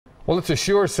Well, it's a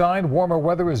sure sign warmer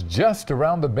weather is just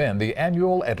around the bend. The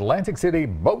annual Atlantic City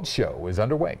Boat Show is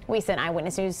underway. We sent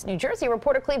Eyewitness News New Jersey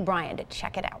reporter Cleve Bryan to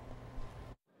check it out.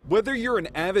 Whether you're an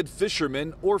avid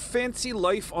fisherman or fancy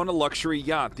life on a luxury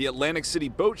yacht, the Atlantic City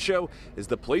Boat Show is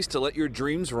the place to let your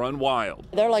dreams run wild.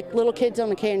 They're like little kids on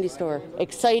the candy store,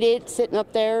 excited, sitting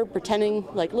up there, pretending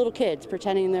like little kids,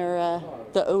 pretending they're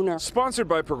the owner. Sponsored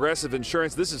by Progressive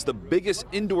Insurance, this is the biggest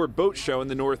indoor boat show in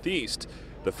the Northeast.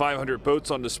 The 500 boats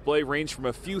on display range from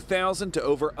a few thousand to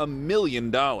over $1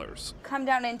 million. Come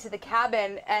down into the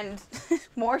cabin and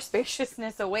more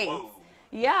spaciousness awaits. Whoa.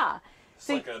 Yeah. It's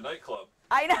like a nightclub.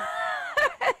 I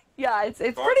know. Yeah, it's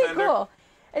pretty cool.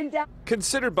 And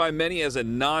considered by many as a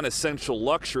non-essential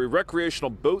luxury,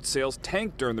 recreational boat sales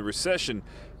tanked during the recession.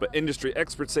 But industry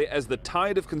experts say as the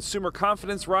tide of consumer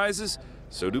confidence rises,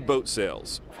 so do boat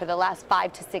sales. For the last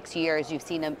 5 to 6 years, you've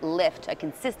seen a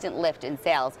consistent lift in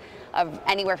sales of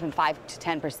anywhere from 5 to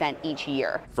 10% each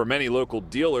year. For many local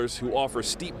dealers who offer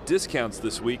steep discounts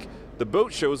this week, the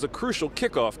boat show is a crucial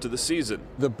kickoff to the season.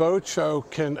 The boat show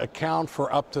can account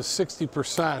for up to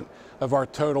 60% of our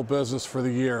total business for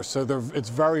the year, so it's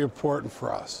very important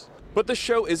for us. But the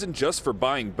show isn't just for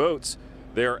buying boats.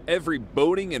 There are every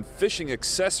boating and fishing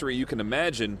accessory you can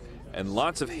imagine, and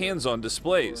lots of hands-on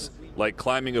displays, like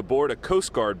climbing aboard a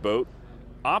Coast Guard boat,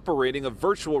 operating a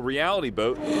virtual reality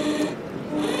boat,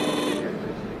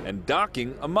 and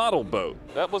docking a model boat.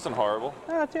 That wasn't horrible.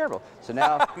 Not terrible. So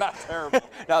now, not terrible.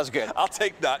 That was good. I'll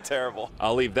take not terrible.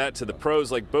 I'll leave that to the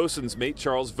pros like bosun's mate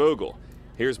Charles Vogel.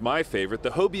 Here's my favorite,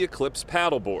 the Hobie Eclipse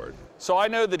paddleboard. So I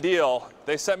know the deal.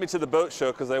 They sent me to the boat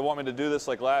show because they want me to do this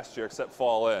like last year, except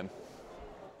fall in.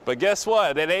 But guess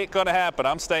what? It ain't gonna happen.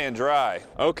 I'm staying dry.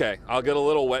 Okay, I'll get a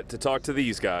little wet to talk to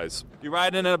these guys. You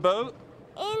riding in a boat?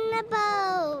 In the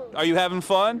boat. Are you having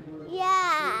fun?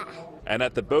 Yeah. And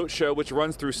at the boat show, which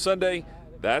runs through Sunday,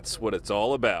 that's what it's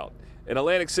all about. In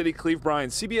Atlantic City, Cleve Bryan,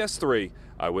 CBS 3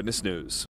 Eyewitness News.